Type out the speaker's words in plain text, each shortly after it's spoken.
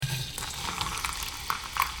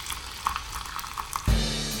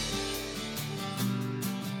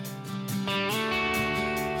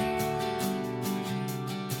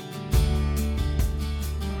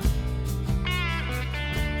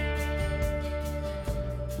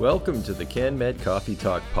Welcome to the CanMed Coffee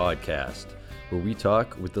Talk podcast, where we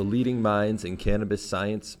talk with the leading minds in cannabis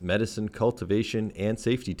science, medicine, cultivation, and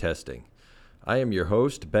safety testing. I am your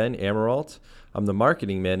host, Ben Amaralt. I'm the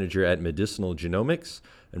marketing manager at Medicinal Genomics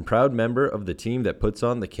and proud member of the team that puts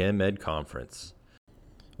on the CanMed conference.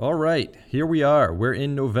 All right, here we are. We're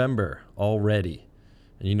in November already.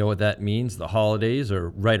 And you know what that means? The holidays are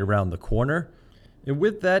right around the corner. And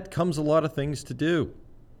with that comes a lot of things to do.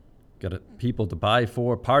 Got people to buy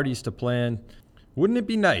for, parties to plan. Wouldn't it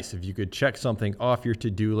be nice if you could check something off your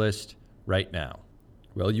to-do list right now?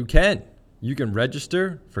 Well, you can. You can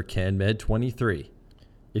register for CanMed 23.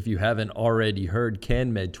 If you haven't already heard,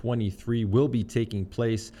 CanMed 23 will be taking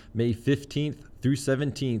place May 15th through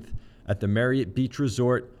 17th at the Marriott Beach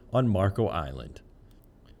Resort on Marco Island.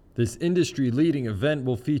 This industry-leading event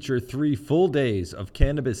will feature 3 full days of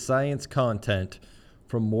cannabis science content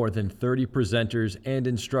from more than 30 presenters and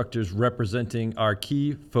instructors representing our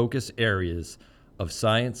key focus areas of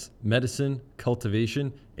science, medicine,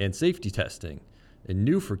 cultivation, and safety testing. And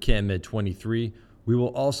new for CanMed 23, we will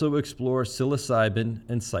also explore psilocybin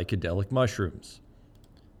and psychedelic mushrooms.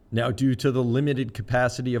 Now, due to the limited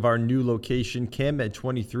capacity of our new location, CanMed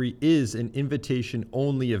 23 is an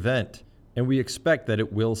invitation-only event, and we expect that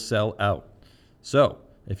it will sell out. So,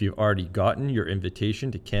 if you've already gotten your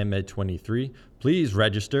invitation to CanMed 23, please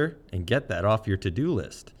register and get that off your to-do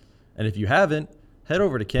list. And if you haven't, head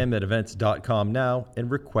over to canmedevents.com now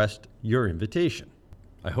and request your invitation.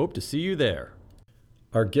 I hope to see you there.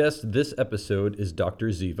 Our guest this episode is Dr.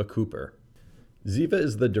 Ziva Cooper. Ziva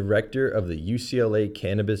is the director of the UCLA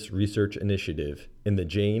Cannabis Research Initiative in the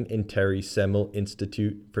Jane and Terry Semel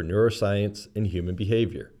Institute for Neuroscience and Human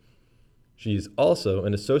Behavior. She is also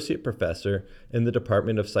an associate professor in the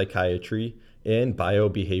Department of Psychiatry and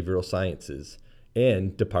Biobehavioral Sciences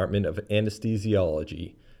and Department of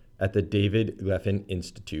Anesthesiology at the David Geffen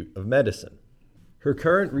Institute of Medicine. Her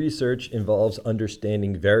current research involves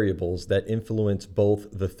understanding variables that influence both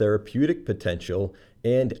the therapeutic potential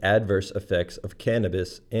and adverse effects of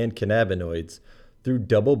cannabis and cannabinoids through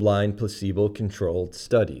double-blind placebo-controlled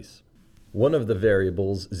studies. One of the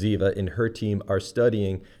variables Ziva and her team are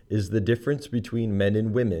studying is the difference between men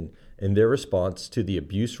and women in their response to the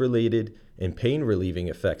abuse-related and pain-relieving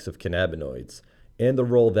effects of cannabinoids, and the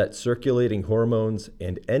role that circulating hormones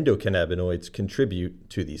and endocannabinoids contribute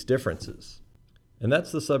to these differences. And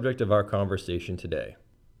that's the subject of our conversation today.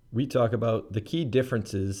 We talk about the key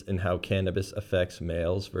differences in how cannabis affects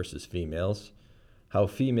males versus females, how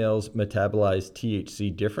females metabolize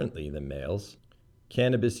THC differently than males,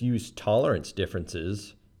 cannabis use tolerance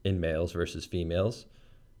differences in males versus females,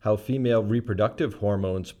 how female reproductive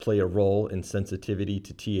hormones play a role in sensitivity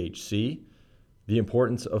to THC, the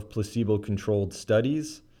importance of placebo-controlled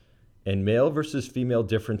studies, and male versus female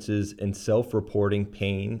differences in self-reporting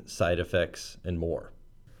pain, side effects, and more.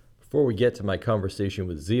 Before we get to my conversation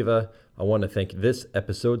with Ziva, I want to thank this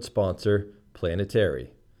episode's sponsor,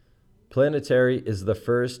 Planetary. Planetary is the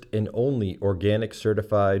first and only organic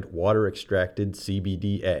certified water-extracted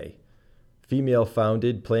CBDA.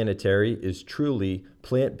 Female-founded Planetary is truly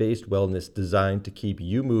plant-based wellness designed to keep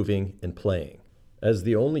you moving and playing. As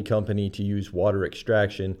the only company to use water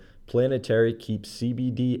extraction, Planetary keeps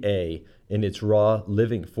CBDA in its raw,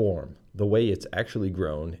 living form, the way it's actually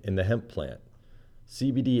grown in the hemp plant.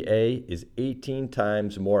 CBDA is 18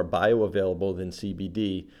 times more bioavailable than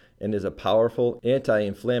CBD and is a powerful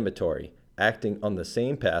anti-inflammatory, acting on the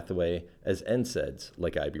same pathway as NSAIDs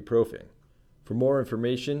like ibuprofen. For more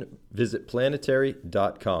information, visit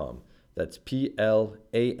planetary.com. That's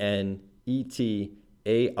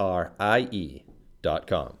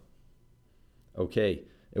PLANETARIE.com. Okay,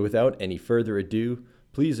 and without any further ado,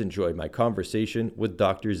 please enjoy my conversation with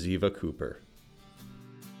Dr. Ziva Cooper.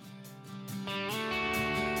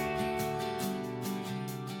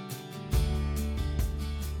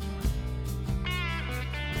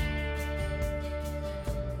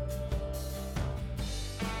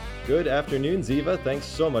 Good afternoon, Ziva. Thanks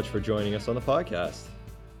so much for joining us on the podcast.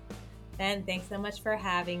 Ben, thanks so much for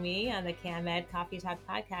having me on the CanMed Coffee Talk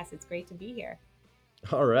podcast. It's great to be here.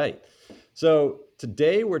 All right. So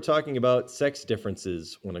today we're talking about sex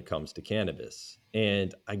differences when it comes to cannabis.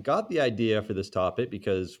 And I got the idea for this topic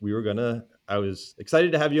because I was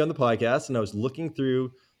excited to have you on the podcast, and I was looking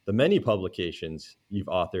through the many publications you've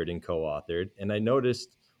authored and co-authored, and I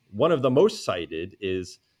noticed one of the most cited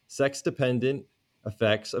is Sex-Dependent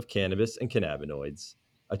Effects of Cannabis and Cannabinoids,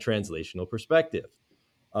 a Translational Perspective,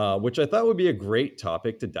 which I thought would be a great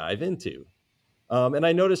topic to dive into. And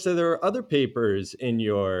I noticed that there are other papers in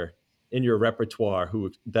your repertoire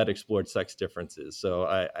that explored sex differences. So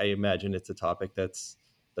I imagine it's a topic that's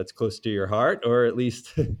that's close to your heart, or at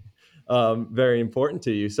least very important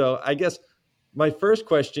to you. So I guess my first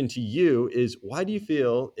question to you is, why do you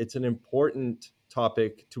feel it's an important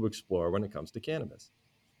topic to explore when it comes to cannabis?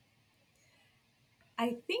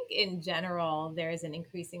 I think in general, there is an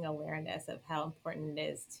increasing awareness of how important it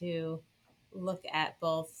is to look at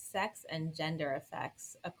both sex and gender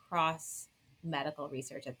effects across medical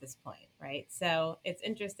research at this point, right? So it's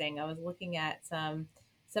interesting. I was looking at some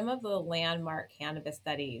of the landmark cannabis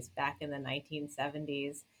studies back in the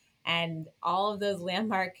 1970s, and all of those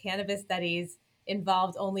landmark cannabis studies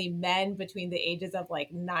involved only men between the ages of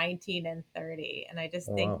like 19 and 30. And I just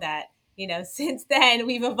Oh, think wow. that since then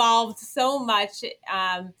we've evolved so much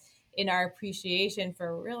in our appreciation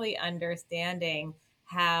for really understanding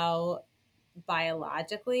how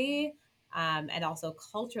biologically and also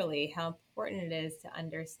culturally how important it is to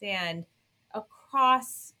understand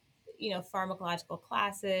across pharmacological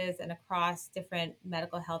classes and across different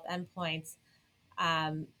medical health endpoints,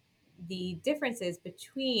 um, the differences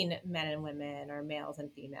between men and women or males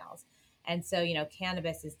and females. And so,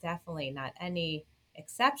 cannabis is definitely not any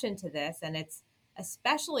exception to this. And it's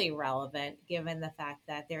especially relevant given the fact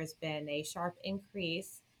that there's been a sharp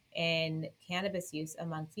increase in cannabis use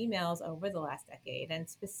among females over the last decade, and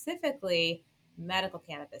specifically medical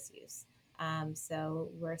cannabis use. So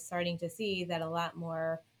we're starting to see that a lot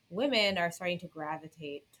more women are starting to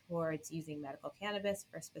gravitate towards using medical cannabis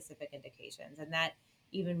for specific indications. And that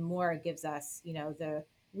even more gives us, the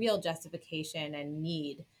real justification and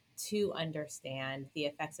need to understand the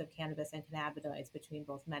effects of cannabis and cannabinoids between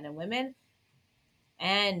both men and women,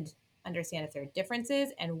 and understand if there are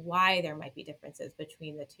differences and why there might be differences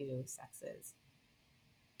between the two sexes.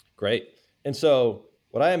 Great. And so,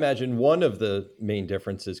 what I imagine one of the main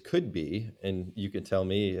differences could be, and you can tell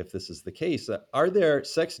me if this is the case, are there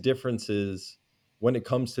sex differences when it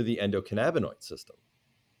comes to the endocannabinoid system?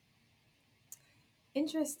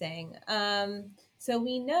 Interesting. So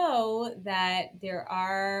we know that there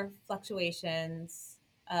are fluctuations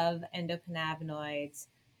of endocannabinoids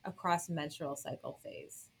across menstrual cycle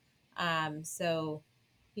phase. So,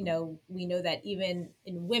 we know that even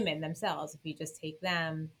in women themselves, if you just take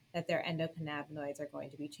them, that their endocannabinoids are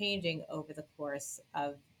going to be changing over the course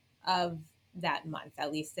of that month,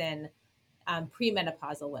 at least in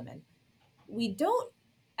premenopausal women. We don't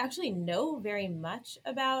actually know very much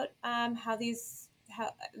about how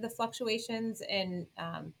the fluctuations in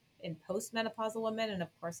postmenopausal women, and of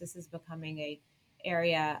course, this is becoming a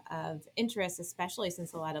area of interest, especially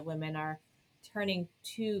since a lot of women are turning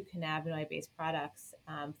to cannabinoid based products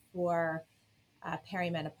for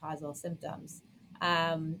perimenopausal symptoms.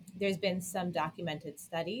 There's been some documented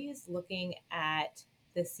studies looking at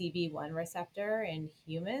the CB1 receptor in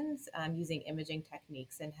humans using imaging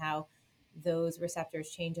techniques, and how those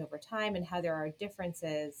receptors change over time, and how there are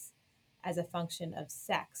differences as a function of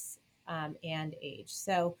sex and age.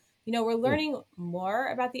 So, we're Hmm. learning more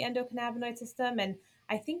about the endocannabinoid system. And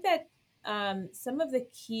I think that some of the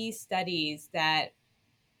key studies that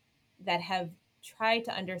have tried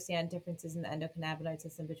to understand differences in the endocannabinoid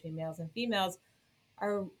system between males and females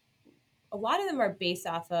are, a lot of them are based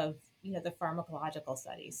off of the pharmacological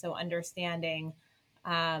studies. So understanding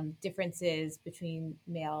differences between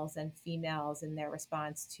males and females in their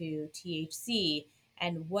response to THC,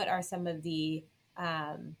 and what are some of the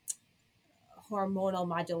um, hormonal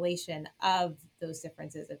modulation of those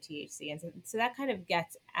differences of THC. And so that kind of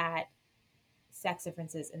gets at sex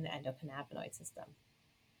differences in the endocannabinoid system.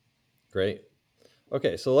 Great.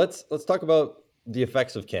 Okay, so let's talk about the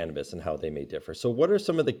effects of cannabis and how they may differ. So, what are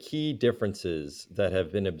some of the key differences that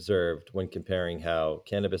have been observed when comparing how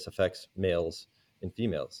cannabis affects males and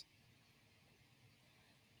females?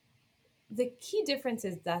 The key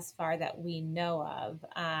differences thus far that we know of,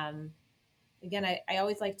 again, I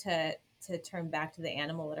always like to turn back to the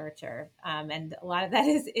animal literature, and a lot of that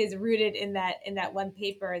is rooted in that one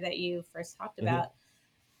paper that you first talked Hmm. about.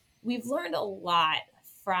 We've learned a lot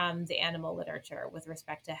from the animal literature with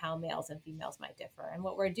respect to how males and females might differ. And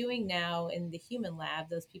what we're doing now in the human lab,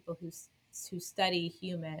 those people who study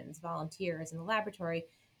humans, volunteers in the laboratory,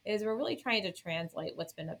 is we're really trying to translate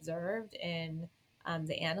what's been observed in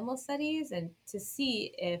the animal studies, and to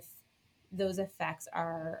see if those effects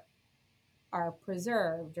are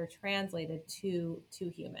preserved or translated to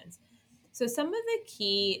humans. So some of the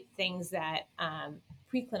key things that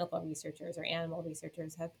preclinical researchers or animal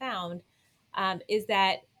researchers have found is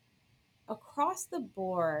that across the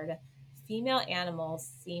board, female animals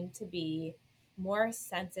seem to be more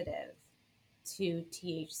sensitive to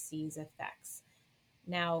THC's effects.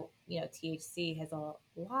 Now, THC has a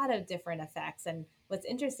lot of different effects. And what's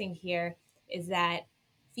interesting here is that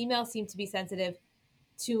females seem to be sensitive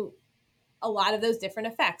to a lot of those different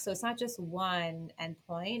effects. So it's not just one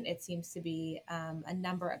endpoint. It seems to be a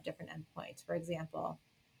number of different endpoints. For example,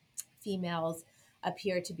 females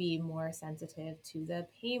appear to be more sensitive to the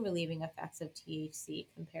pain relieving effects of THC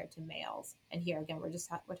compared to males. And here again,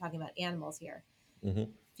 we're talking about animals here.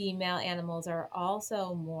 Mm-hmm. Female animals are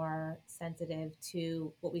also more sensitive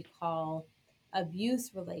to what we call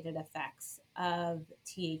abuse related effects of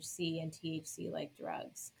THC and THC like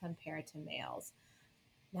drugs compared to males.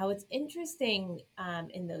 Now, what's interesting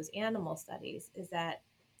in those animal studies is that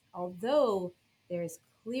although there's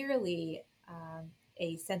clearly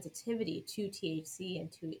a sensitivity to THC and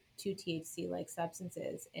to THC like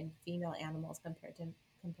substances in female animals compared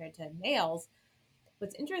to males,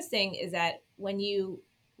 what's interesting is that when you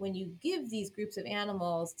give these groups of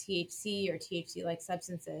animals THC or THC like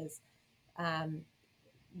substances, um,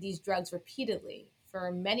 these drugs repeatedly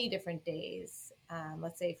for many different days,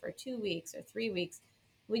 let's say for 2 weeks or 3 weeks,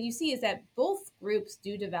 what you see is that both groups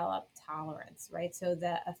do develop tolerance, right? So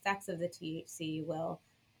the effects of the THC will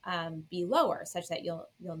be lower, such that you'll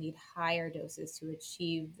need higher doses to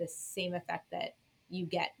achieve the same effect that you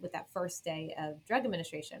get with that first day of drug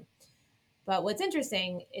administration. But what's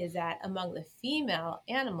interesting is that among the female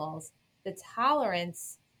animals, the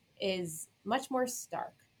tolerance is much more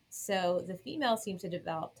stark. So the females seem to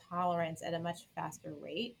develop tolerance at a much faster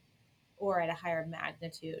rate or at a higher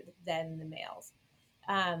magnitude than the males.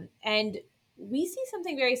 And we see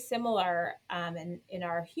something very similar in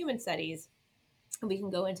our human studies. We can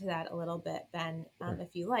go into that a little bit, Ben,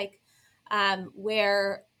 if you like,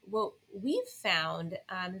 where what we've found,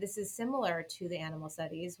 this is similar to the animal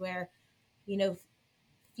studies, where you know,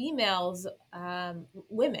 females,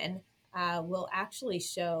 women will actually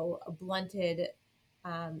show a blunted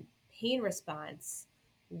pain response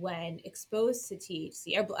when exposed to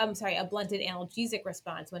THC, or I'm sorry, a blunted analgesic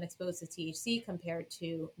response when exposed to THC compared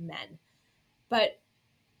to men. But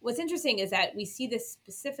what's interesting is that we see this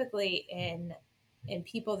specifically in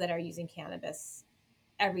people that are using cannabis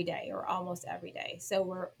every day or almost every day.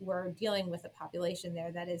 So we're dealing with a population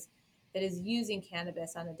there that is using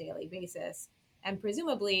cannabis on a daily basis and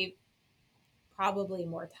presumably probably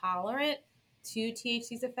more tolerant to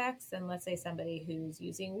THC's effects than, let's say, somebody who's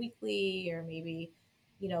using weekly or maybe,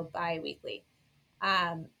 bi-weekly.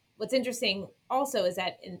 What's interesting also is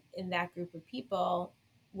that in that group of people,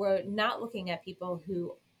 we're not looking at people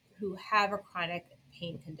who have a chronic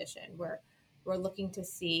pain condition. We're looking to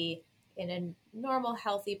see in a normal,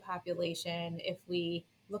 healthy population, if we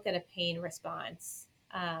look at a pain response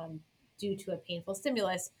due to a painful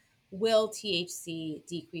stimulus, will THC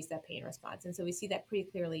decrease that pain response? And so we see that pretty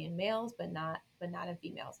clearly in males, but not in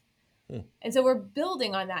females. And so we're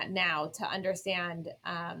building on that now to understand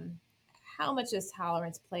how much does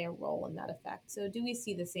tolerance play a role in that effect. So do we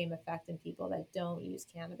see the same effect in people that don't use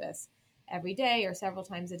cannabis every day or several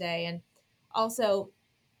times a day? And also,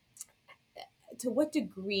 to what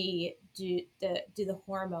degree do the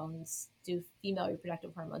hormones, do female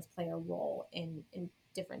reproductive hormones play a role in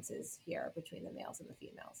differences here between the males and the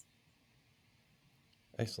females?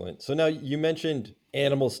 Excellent. So now you mentioned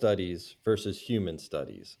animal studies versus human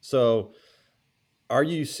studies. So are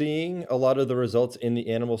you seeing a lot of the results in the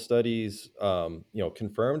animal studies,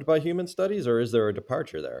 confirmed by human studies, or is there a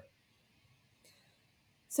departure there?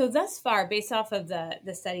 So thus far, based off of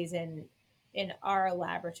the studies in our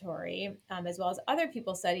laboratory, as well as other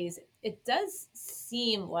people's studies, it does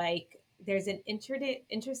seem like there's an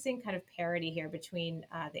interesting kind of parity here between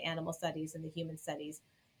the animal studies and the human studies.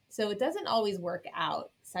 So it doesn't always work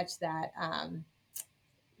out such that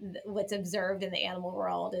what's observed in the animal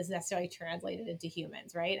world is necessarily translated into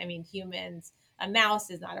humans, right? I mean, humans, a mouse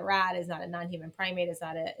is not a rat, is not a non-human primate, is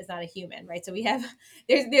not a human, right? So we have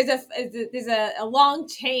there's a long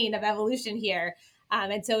chain of evolution here.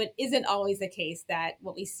 And so it isn't always the case that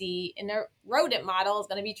what we see in a rodent model is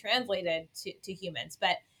going to be translated to humans.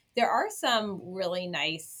 But there are some really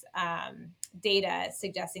nice data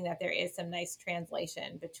suggesting that there is some nice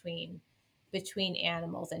translation between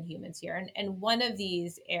animals and humans here. And one of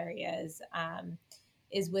these areas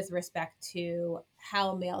is with respect to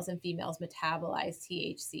how males and females metabolize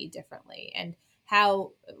THC differently, and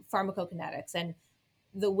how pharmacokinetics and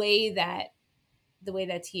the way that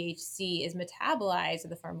THC is metabolized, or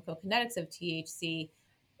the pharmacokinetics of THC,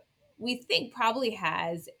 we think probably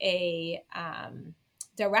has a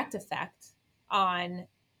direct effect on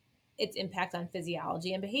its impact on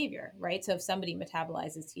physiology and behavior, right? So if somebody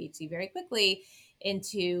metabolizes THC very quickly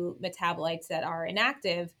into metabolites that are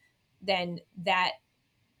inactive, then that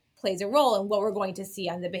plays a role in what we're going to see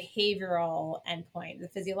on the behavioral endpoint, the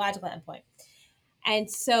physiological endpoint. And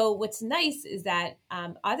so what's nice is that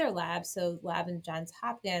other labs, so lab in Johns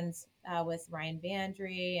Hopkins with Ryan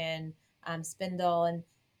Vandry and Spindle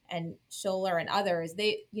and Scholler and others,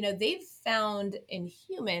 they've found in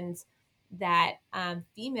humans that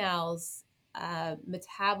females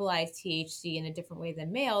metabolize THC in a different way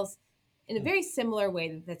than males, in a very similar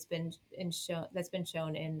way that's been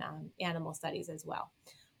shown in animal studies as well,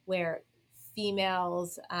 where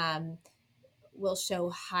females will show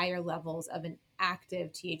higher levels of an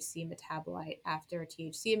active THC metabolite after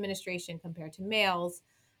THC administration compared to males.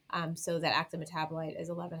 So that active metabolite is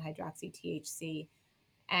 11-hydroxy THC.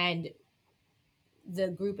 And the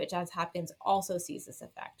group at Johns Hopkins also sees this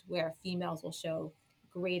effect, where females will show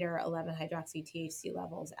greater 11-hydroxy THC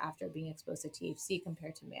levels after being exposed to THC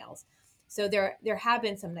compared to males. So there have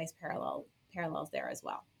been some nice parallels there as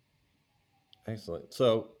well. Excellent.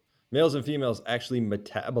 So males and females actually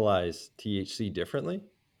metabolize THC differently.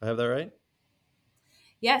 I have that right?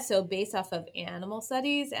 Yeah, so based off of animal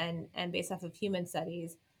studies and based off of human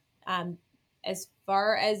studies, um, as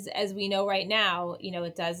far as we know right now,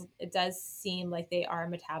 it does seem like they are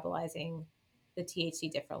metabolizing the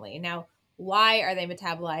THC differently. Now, why are they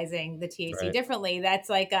metabolizing the THC Right. differently? That's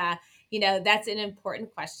like that's an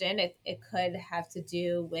important question. It could have to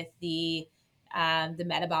do with the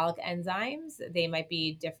metabolic enzymes. They might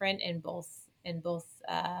be different in both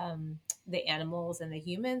the animals and the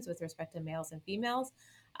humans with respect to males and females.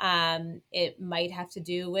 It might have to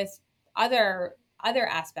do with other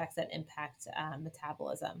aspects that impact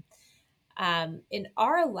metabolism. In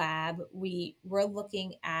our lab, we're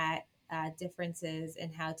looking at differences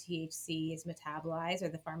in how THC is metabolized, or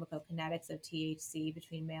the pharmacokinetics of THC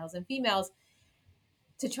between males and females,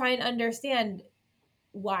 to try and understand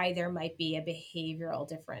why there might be a behavioral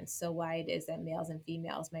difference. So why it is that males and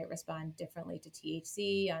females might respond differently to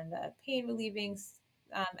THC on the pain relieving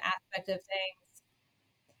aspect of things,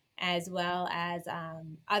 as well as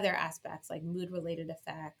other aspects like mood related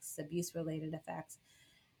effects, abuse related effects.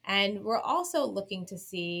 And we're also looking to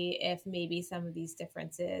see if maybe some of these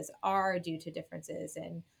differences are due to differences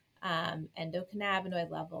in endocannabinoid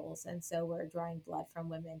levels. And so we're drawing blood from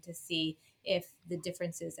women to see if the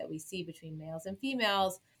differences that we see between males and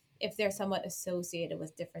females, if they're somewhat associated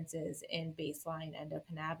with differences in baseline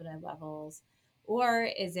endocannabinoid levels, or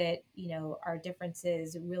is it, are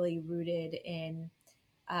differences really rooted in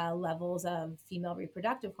levels of female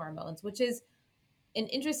reproductive hormones, which is an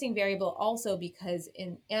interesting variable also because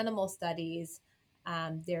in animal studies,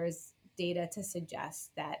 there's data to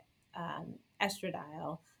suggest that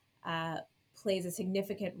estradiol uh, plays a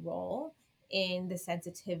significant role in the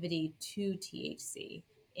sensitivity to THC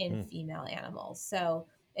in female animals. So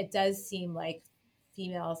it does seem like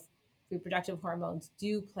female reproductive hormones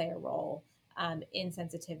do play a role in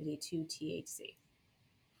sensitivity to THC.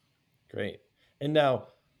 Great. And now,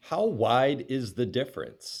 how wide is the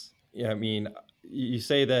difference? Yeah, I mean, you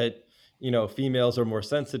say that, females are more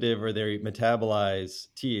sensitive or they metabolize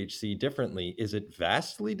THC differently. Is it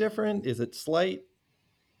vastly different? Is it slight?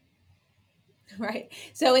 Right.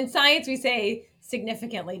 So in science, we say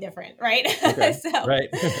significantly different, right? Okay. So, Right.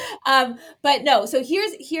 but no. So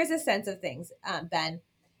here's a sense of things, Ben.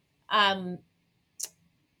 Um,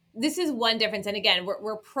 this is one difference, and again,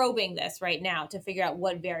 we're probing this right now to figure out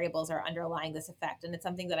what variables are underlying this effect, and it's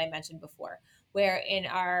something that I mentioned before. Where in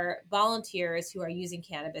our volunteers who are using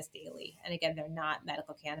cannabis daily, and again, they're not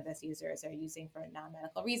medical cannabis users; they're using for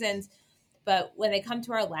non-medical reasons. But when they come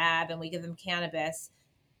to our lab and we give them cannabis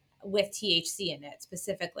with THC in it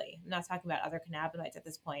specifically. I'm not talking about other cannabinoids at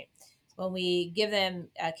this point. When we give them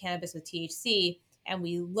cannabis with THC and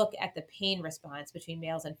we look at the pain response between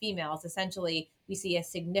males and females, essentially we see a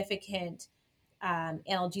significant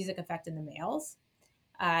analgesic effect in the males.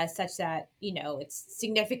 Such that it's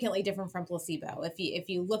significantly different from placebo. If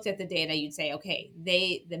you looked at the data, you'd say, okay,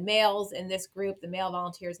 the males in this group, the male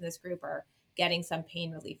volunteers in this group are getting some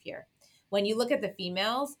pain relief here. When you look at the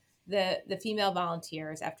females, the female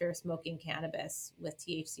volunteers after smoking cannabis with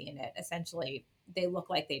THC in it, essentially they look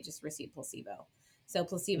like they just received placebo. So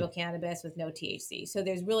placebo cannabis with no THC. So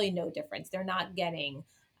there's really no difference. They're not getting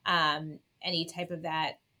any type of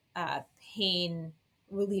that pain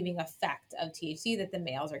relieving effect of THC that the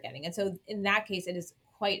males are getting. And so in that case, it is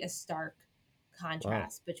quite a stark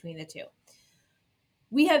contrast between the two.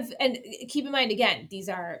 We have, and keep in mind, again, these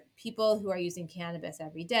are people who are using cannabis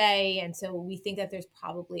every day. And so we think that there's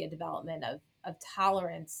probably a development of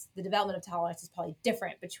tolerance. The development of tolerance is probably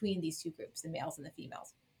different between these two groups, the males and the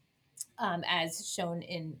females. As shown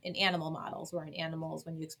in animal models, where in animals,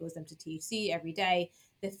 when you expose them to THC every day,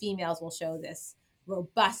 the females will show this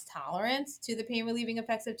robust tolerance to the pain relieving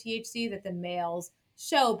effects of THC that the males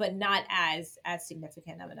show, but not as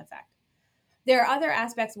significant of an effect. There are other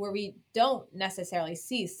aspects where we don't necessarily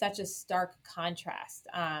see such a stark contrast.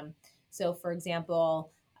 So, for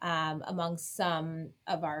example, among some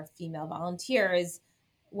of our female volunteers,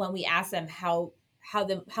 when we ask them how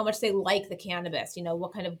much they like the cannabis,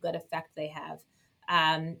 what kind of good effect they have,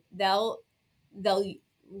 they'll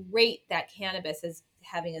rate that cannabis as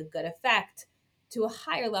having a good effect to a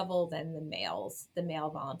higher level than the male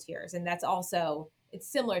volunteers, and that's also, it's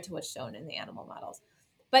similar to what's shown in the animal models,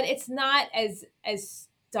 but it's not as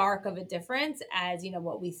stark of a difference as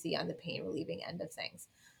what we see on the pain relieving end of things.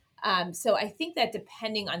 So I think that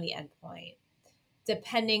depending on the endpoint,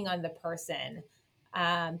 depending on the person,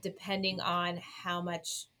 depending on how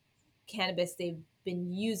much cannabis they've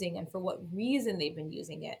been using and for what reason they've been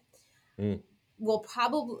using it, we'll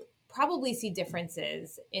probably see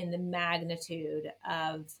differences in the magnitude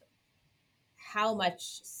of how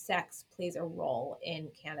much sex plays a role in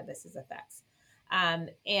cannabis's effects.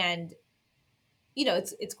 And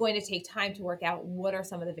it's going to take time to work out what are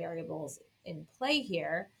some of the variables in play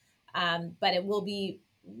here, but it will be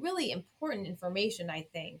really important information, I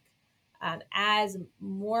think, as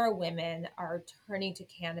more women are turning to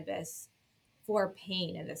cannabis for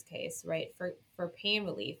pain, in this case, right, for pain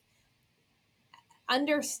relief.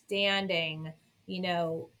 Understanding,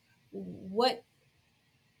 what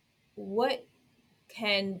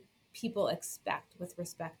can people expect with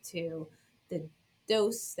respect to the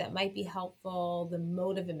dose that might be helpful, the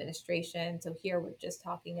mode of administration. So here we're just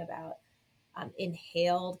talking about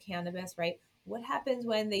inhaled cannabis, right? What happens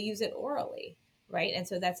when they use it orally, right? And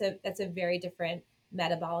so that's a very different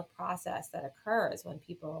metabolic process that occurs when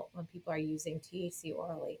people are using THC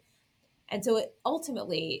orally. And so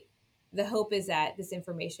ultimately, the hope is that this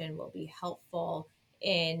information will be helpful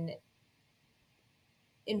in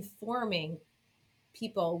informing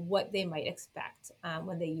people what they might expect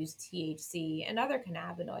when they use THC and other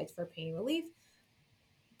cannabinoids for pain relief,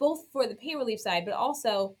 both for the pain relief side, but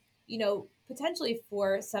also, potentially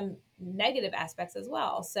for some negative aspects as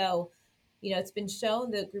well. So, it's been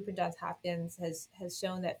shown, the group in Johns Hopkins has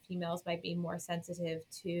shown that females might be more sensitive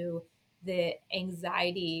to the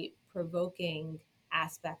anxiety provoking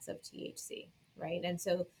aspects of THC, right? And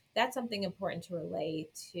so that's something important to relay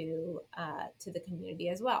to the community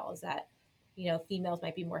as well, is that females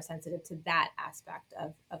might be more sensitive to that aspect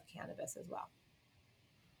of cannabis as well.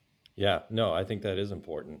 Yeah, no, I think that is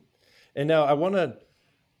important. And now I want to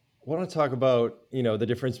talk about, the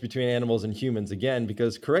difference between animals and humans again,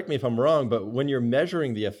 because correct me if I'm wrong, but when you're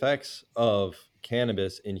measuring the effects of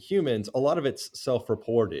cannabis in humans, a lot of it's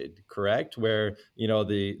self-reported, correct? Where,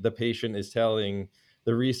 the patient is telling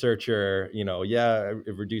the researcher, yeah,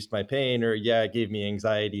 it reduced my pain, or yeah, it gave me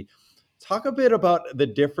anxiety. Talk a bit about the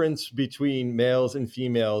difference between males and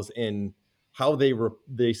females in how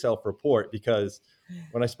they self-report, because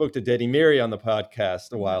when I spoke to Dedi Miri on the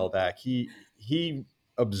podcast a while back, he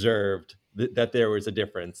observed that there was a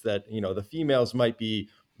difference, that the females might be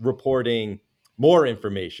reporting more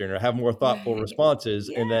information or have more thoughtful responses,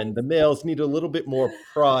 Yes. and then the males need a little bit more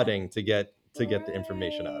prodding to get the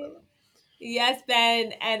information out of them. Yes,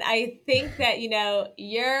 Ben. And I think that,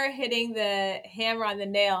 you're hitting the hammer on the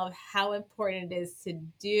nail of how important it is to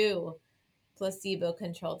do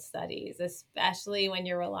placebo-controlled studies, especially when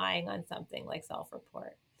you're relying on something like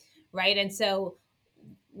self-report, right? And so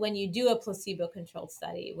when you do a placebo-controlled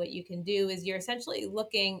study, what you can do is you're essentially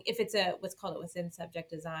looking, if it's what's called a within subject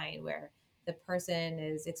design, where the person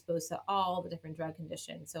is exposed to all the different drug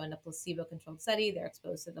conditions. So in a placebo-controlled study, they're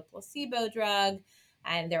exposed to the placebo drug,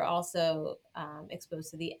 and they're also exposed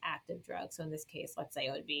to the active drug. So in this case, let's say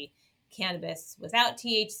it would be cannabis without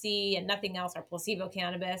THC and nothing else, or placebo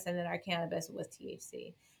cannabis, and then our cannabis with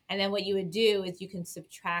THC. And then what you would do is you can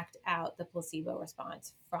subtract out the placebo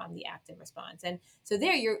response from the active response. And so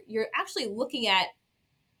there you're actually looking at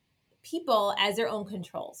people as their own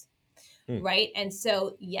controls, right? And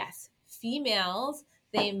so yes, females,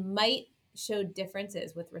 they might show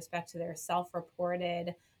differences with respect to their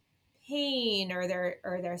self-reported pain or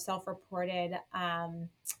their self-reported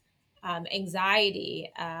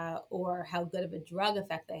anxiety or how good of a drug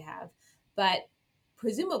effect they have. But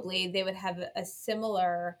presumably they would have a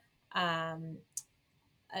similar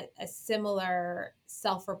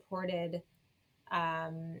self-reported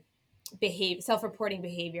self-reporting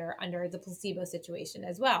behavior under the placebo situation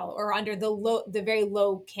as well, or under the very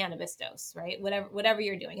low cannabis dose, right? Whatever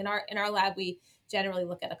you're doing. In our lab, we generally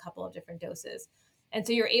look at a couple of different doses, and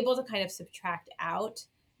so you're able to kind of subtract out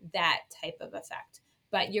that type of effect.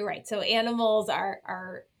 But you're right. So animals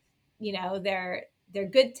are they're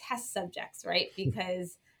good test subjects, right?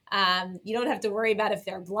 Because you don't have to worry about if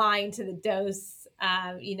they're blind to the dose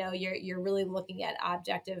You're really looking at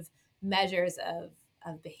objective measures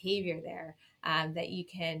of behavior there, that you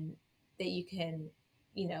can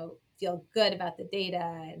feel good about the data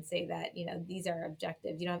and say that these are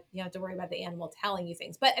objective. You don't have to worry about the animal telling you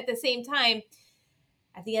things. But at the same time,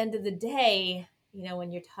 at the end of the day,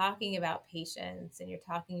 when you're talking about patients and you're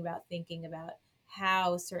talking about thinking about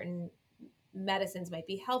how certain medicines might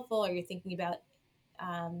be helpful, or you're thinking about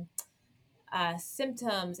um,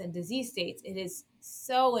 symptoms and disease states, it is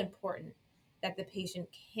so important that the patient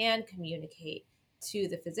can communicate to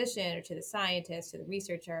the physician or to the scientist, to the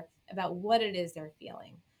researcher, about what it is they're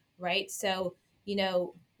feeling, right? So,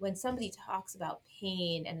 when somebody talks about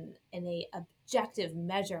pain and a objective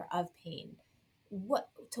measure of pain, what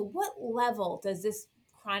level does this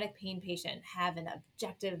chronic pain patient have an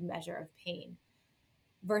objective measure of pain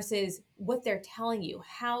versus what they're telling you?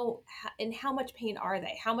 How much pain are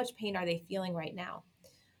they? How much pain are they feeling right now?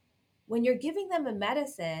 When you're giving them a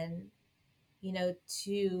medicine,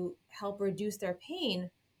 to help reduce their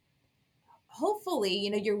pain,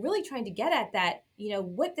 hopefully, you're really trying to get at that,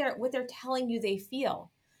 what they're telling you they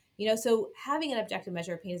feel. So having an objective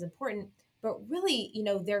measure of pain is important, but really,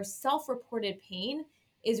 their self-reported pain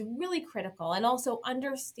is really critical. And also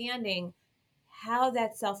understanding how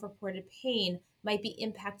that self-reported pain might be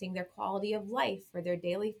impacting their quality of life or their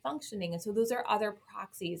daily functioning. And so those are other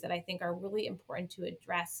proxies that I think are really important to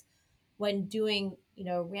address when doing,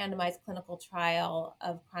 randomized clinical trial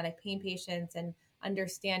of chronic pain patients, and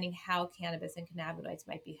understanding how cannabis and cannabinoids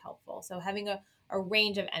might be helpful. So having a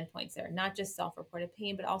range of endpoints there, not just self-reported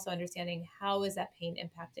pain, but also understanding how is that pain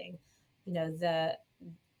impacting, the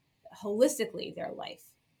holistically their life,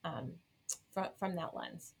 from that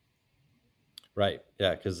lens. Right.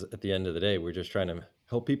 Yeah. Because at the end of the day, we're just trying to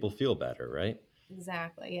help people feel better, right?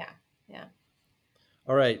 Exactly. Yeah. Yeah.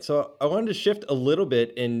 All right. So I wanted to shift a little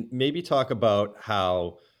bit and maybe talk about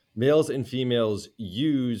how males and females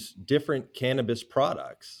use different cannabis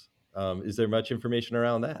products. Is there much information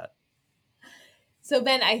around that? So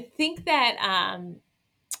Ben, I think that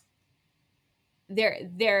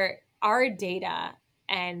there are data,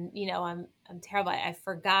 and I'm terrible. I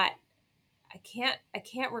forgot. I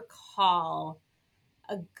can't recall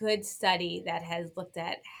a good study that has looked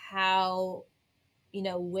at how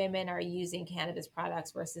women are using cannabis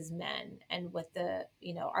products versus men, and what the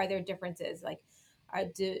are there differences, like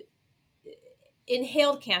do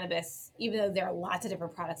inhaled cannabis, even though there are lots of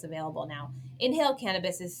different products available now, inhaled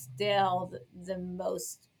cannabis is still the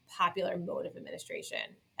most popular mode of administration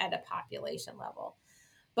at a population level.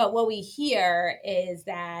 But what we hear is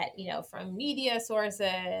that, from media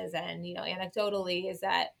sources and, anecdotally, is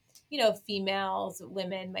that, females,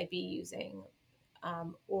 women might be using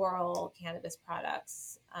oral cannabis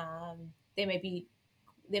products. They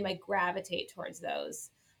might gravitate towards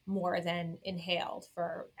those more than inhaled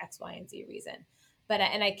for X, Y, and Z reason. But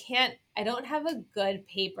I don't have a good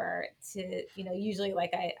paper to, usually,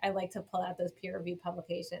 like, I like to pull out those peer reviewed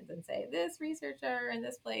publications and say this researcher in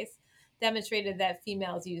this place demonstrated that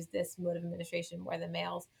females use this mode of administration more than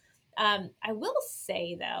males. I will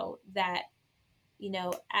say, though, that,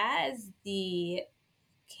 as the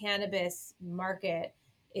cannabis market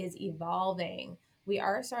is evolving, we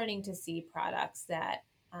are starting to see products that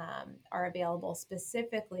are available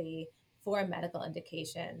specifically for medical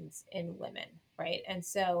indications in women, right? And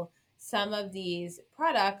so some of these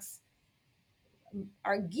products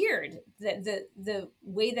are geared, the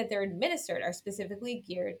way that they're administered are specifically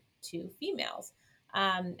geared to females.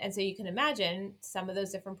 And so you can imagine some of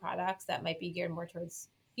those different products that might be geared more towards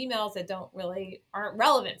females that aren't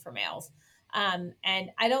relevant for males. And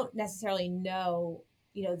I don't necessarily know,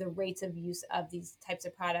 the rates of use of these types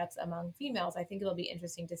of products among females. I think it'll be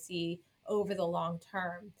interesting to see over the long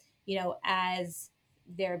term, as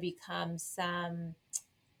there becomes some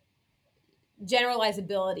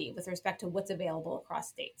generalizability with respect to what's available across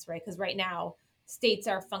states, right? Because right now states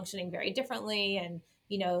are functioning very differently, and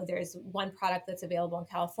there's one product that's available in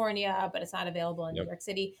California, but it's not available in New York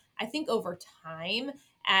City. I think over time,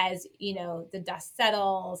 as the dust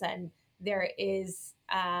settles and there is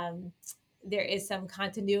some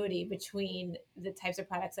continuity between the types of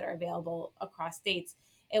products that are available across states,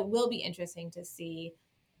 it will be interesting to see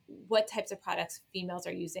what types of products females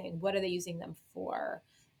are using, what are they using them for,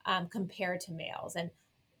 compared to males, and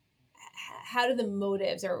how do the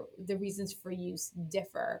motives or the reasons for use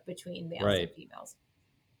differ between males and females.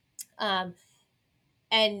 And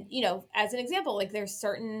as an example, like, there's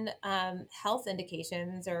certain health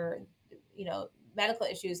indications or medical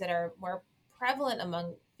issues that are more prevalent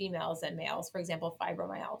among females than males. For example,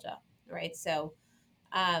 fibromyalgia, right? So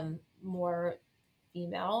more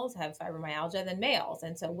females have fibromyalgia than males,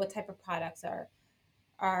 and so what type of products are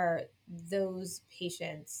are those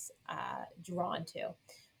patients drawn to?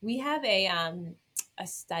 We have a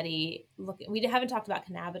study looking. We haven't talked about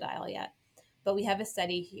cannabidiol yet, but we have a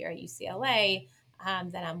study here at UCLA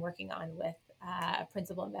that I'm working on with a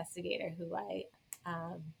principal investigator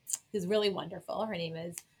who's really wonderful. Her name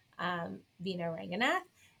is Veena Ranganath,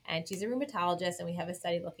 and she's a rheumatologist. And we have a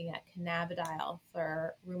study looking at cannabidiol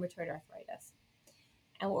for rheumatoid arthritis.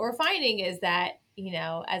 And what we're finding is that,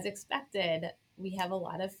 as expected, we have a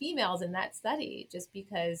lot of females in that study just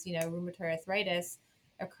because, rheumatoid arthritis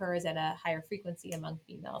occurs at a higher frequency among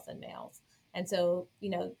females than males. And so,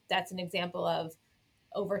 that's an example of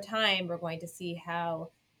over time, we're going to see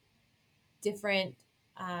how different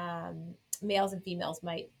males and females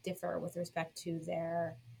might differ with respect to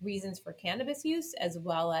their reasons for cannabis use, as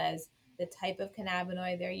well as the type of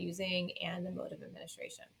cannabinoid they're using and the mode of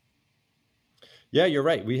administration. Yeah, you're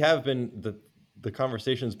right. We have been the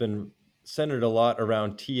conversation's been centered a lot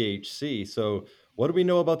around THC. So, what do we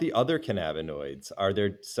know about the other cannabinoids? Are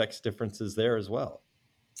there sex differences there as well?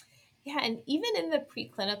 Yeah, and even in the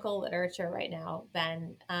preclinical literature right now,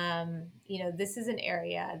 Ben, this is an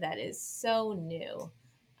area that is so new.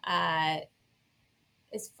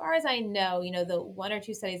 As far as I know, the one or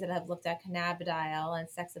two studies that have looked at cannabidiol and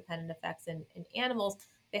sex-dependent effects in animals,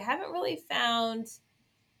 they haven't really found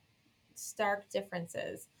stark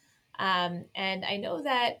differences. And I know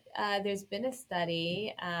that there's been a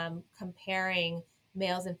study comparing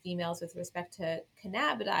males and females with respect to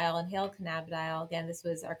cannabidiol, inhaled cannabidiol. Again, this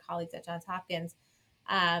was our colleagues at Johns Hopkins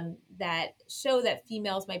that show that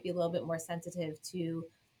females might be a little bit more sensitive to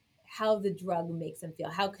how the drug makes them feel,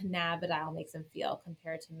 how cannabidiol makes them feel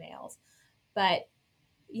compared to males. But,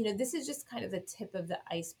 this is just kind of the tip of the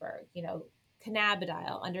iceberg,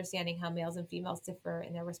 cannabidiol, understanding how males and females differ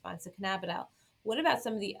in their response to cannabidiol. What about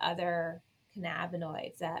some of the other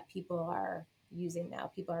cannabinoids that people are using now,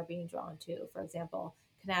 people are being drawn to? For example,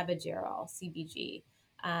 cannabigerol, CBG,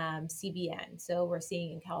 CBN. So we're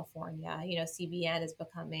seeing in California, CBN is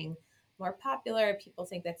becoming more popular. People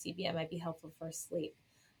think that CBN might be helpful for sleep.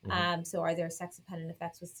 So are there sex-dependent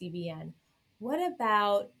effects with CBN? What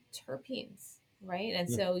about terpenes, right? And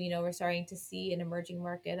so, we're starting to see an emerging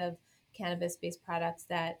market of cannabis-based products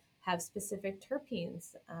that have specific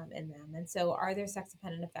terpenes in them. And so are there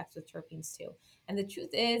sex-dependent effects with terpenes too? And the truth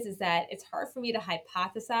is that it's hard for me to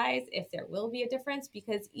hypothesize if there will be a difference,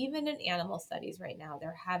 because even in animal studies right now,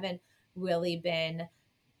 there haven't really been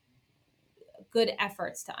good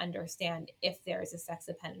efforts to understand if there is a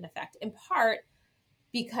sex-dependent effect, in part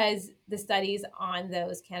because the studies on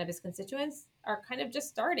those cannabis constituents are kind of just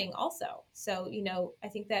starting also. So, I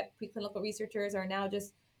think that preclinical researchers are now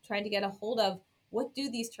just trying to get a hold of what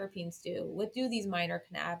do these terpenes do? What do these minor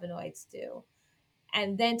cannabinoids do?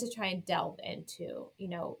 And then to try and delve into,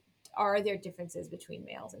 are there differences between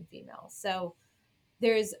males and females? So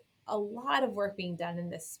there's a lot of work being done in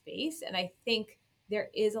this space. And I think there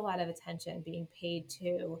is a lot of attention being paid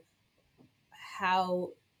to how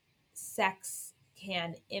sex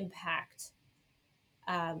can impact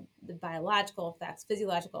the biological effects,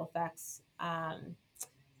 physiological effects,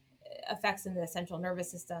 effects in the central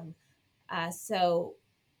nervous system. So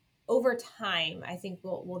over time, I think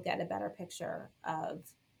we'll get a better picture of,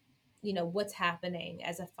 what's happening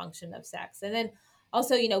as a function of sex. And then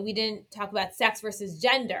also, we didn't talk about sex versus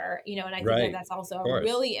gender, and I think that that's also a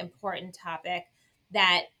really important topic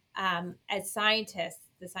that as scientists,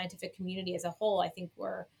 the scientific community as a whole, I think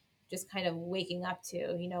we're just kind of waking up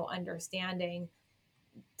to, understanding,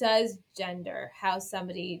 does gender, how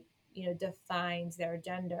somebody, defines their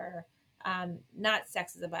gender, not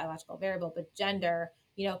sex as a biological variable, but gender,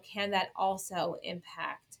 can that also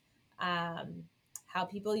impact how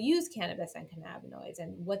people use cannabis and cannabinoids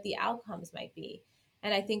and what the outcomes might be?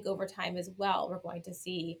 And I think over time as well, we're going to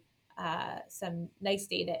see some nice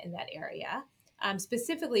data in that area.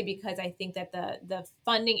 Specifically because I think that the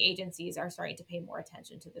funding agencies are starting to pay more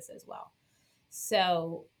attention to this as well.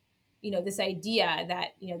 So, this idea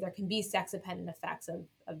that, there can be sex-dependent effects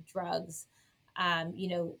of drugs,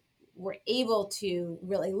 we're able to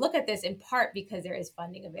really look at this in part because there is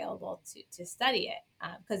funding available to study it,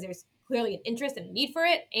 because there's clearly an interest and a need for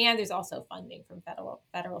it, and there's also funding from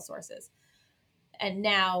federal sources. And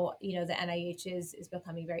now, the NIH is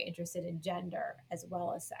becoming very interested in gender as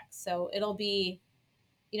well as sex. So it'll be,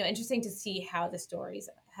 interesting to see how the story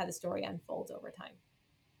unfolds over time.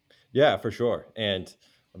 Yeah, for sure. And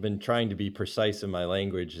I've been trying to be precise in my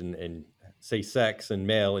language and say sex and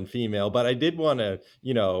male and female, but I did want to,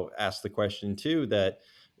 ask the question too that,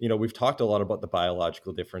 we've talked a lot about the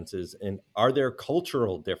biological differences, and are there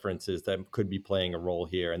cultural differences that could be playing a role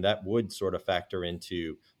here and that would sort of factor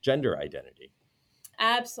into gender identity?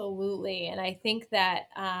 Absolutely. And I think that,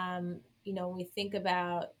 when we think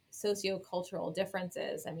about sociocultural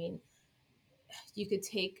differences, I mean, you could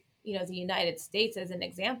take, the United States as an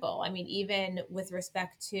example. I mean, even with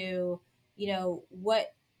respect to,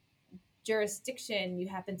 what jurisdiction you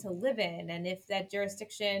happen to live in, and if that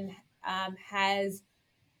jurisdiction has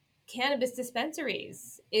cannabis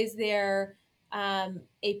dispensaries, is there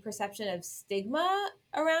a perception of stigma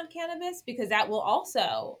around cannabis? Because that will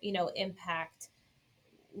also, impact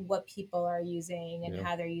what people are using and Yeah.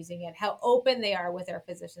 how they're using it, how open they are with their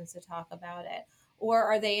physicians to talk about it. Or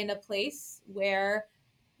are they in a place where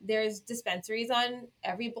there's dispensaries on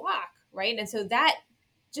every block, right? And so that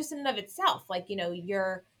just in and of itself, like,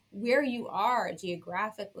 you're where you are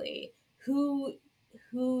geographically, who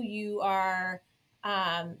you are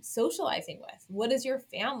socializing with, what is your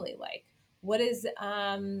family like, what is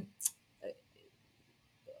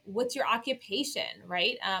what's your occupation,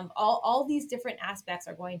 right? All these different aspects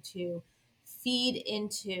are going to feed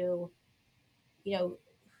into,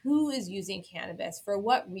 who is using cannabis for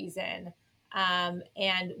what reason,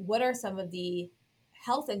 and what are some of the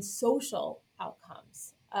health and social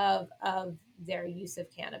outcomes of their use of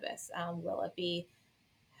cannabis. Will it be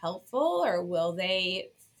helpful, or will they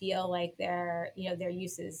feel like their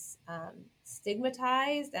use is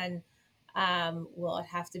stigmatized, and will it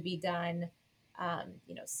have to be done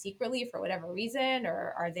secretly for whatever reason,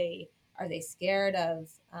 or are they scared of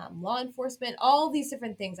law enforcement? All these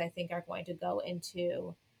different things I think are going to go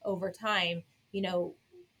into, over time,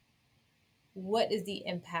 what is the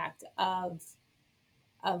impact of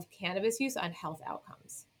cannabis use on health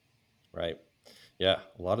outcomes. Right. Yeah,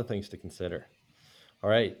 a lot of things to consider. All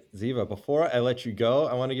right, Ziva, before I let you go,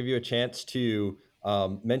 I want to give you a chance to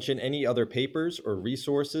mention any other papers or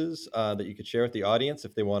resources that you could share with the audience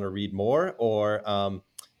if they want to read more, or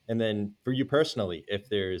and then for you personally, if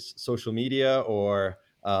there's social media or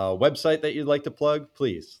website that you'd like to plug,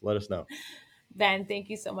 please let us know. Ben, thank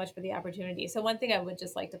you so much for the opportunity. So one thing I would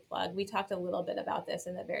just like to plug, we talked a little bit about this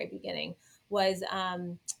in the very beginning, was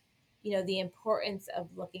the importance of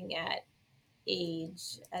looking at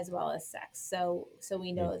age as well as sex. So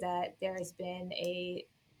we know that there has been a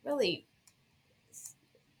really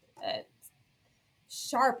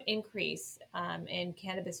sharp increase in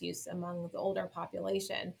cannabis use among the older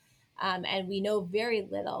population, and we know very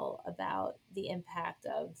little about the impact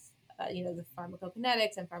of the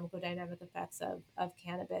pharmacokinetics and pharmacodynamic effects of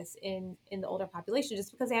cannabis in the older population,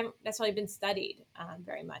 just because they haven't necessarily been studied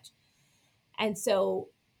very much. And so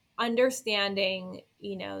understanding,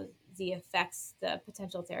 the effects, the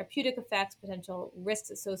potential therapeutic effects, potential risks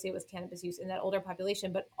associated with cannabis use in that older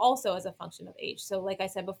population, but also as a function of age. So like I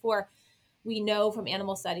said before, we know from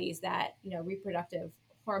animal studies that, reproductive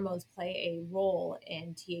hormones play a role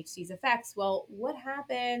in THC's effects. Well, what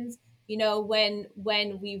happens, when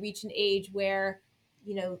we reach an age where,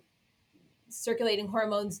 circulating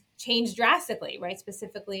hormones change drastically, right?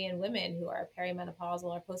 Specifically in women who are perimenopausal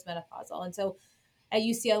or postmenopausal. And so at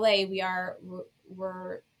UCLA, we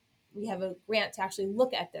have a grant to actually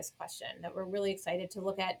look at this question, that we're really excited to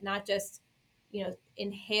look at, not just,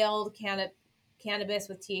 inhaled cannabis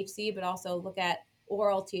with THC, but also look at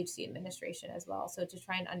oral THC administration as well. So to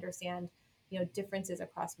try and understand, differences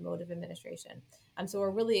across mode of administration. So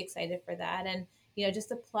we're really excited for that. And,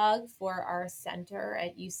 just a plug for our center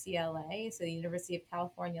at UCLA, so the University of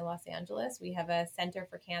California, Los Angeles. We have a Center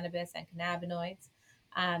for Cannabis and Cannabinoids.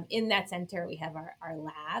 In that center, we have our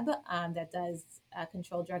lab that does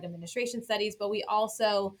controlled drug administration studies, but we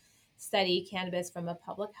also study cannabis from a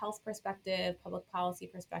public health perspective, public policy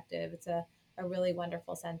perspective. It's a really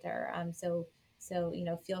wonderful center. So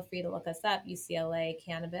feel free to look us up, UCLA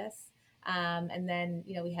Cannabis. And then,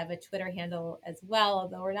 we have a Twitter handle as well,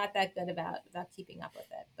 although we're not that good about keeping up with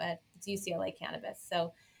it, but it's UCLA Cannabis.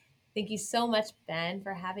 So thank you so much, Ben,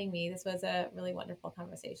 for having me. This was a really wonderful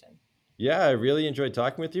conversation. Yeah, I really enjoyed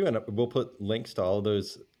talking with you, and we'll put links to all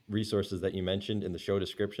those resources that you mentioned in the show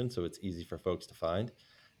description, so it's easy for folks to find.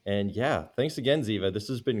 And yeah, thanks again, Ziva. This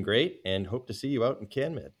has been great, and hope to see you out in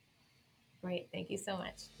CanMed. Great. Thank you so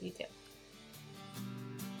much. You too.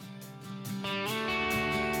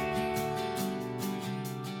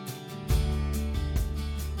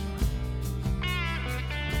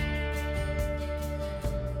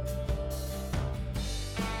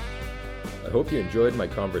 I hope you enjoyed my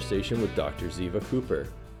conversation with Dr. Ziva Cooper.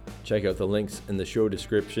 Check out the links in the show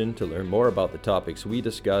description to learn more about the topics we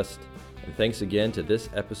discussed. And thanks again to this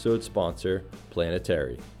episode's sponsor,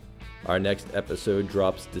 Planetary. Our next episode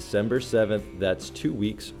drops December 7th. That's 2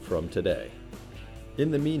 weeks from today.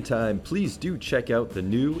 In the meantime, please do check out the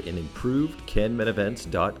new and improved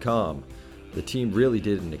CanMedEvents.com. The team really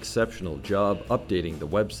did an exceptional job updating the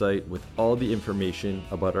website with all the information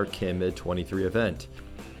about our CanMed 23 event.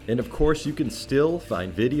 And of course, you can still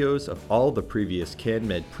find videos of all the previous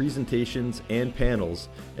CanMed presentations and panels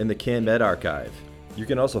in the CanMed archive. You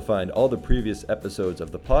can also find all the previous episodes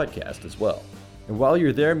of the podcast as well. And while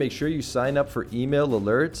you're there, make sure you sign up for email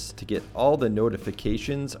alerts to get all the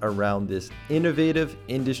notifications around this innovative,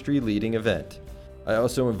 industry-leading event. I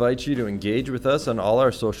also invite you to engage with us on all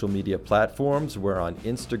our social media platforms. We're on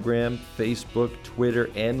Instagram, Facebook, Twitter,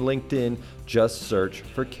 and LinkedIn. Just search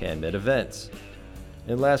for CanMed Events.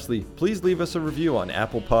 And lastly, please leave us a review on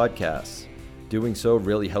Apple Podcasts. Doing so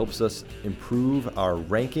really helps us improve our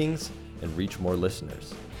rankings and reach more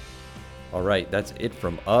listeners. All right, that's it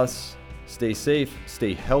from us. Stay safe,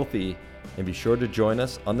 stay healthy, and be sure to join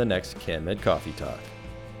us on the next CanMed Coffee Talk.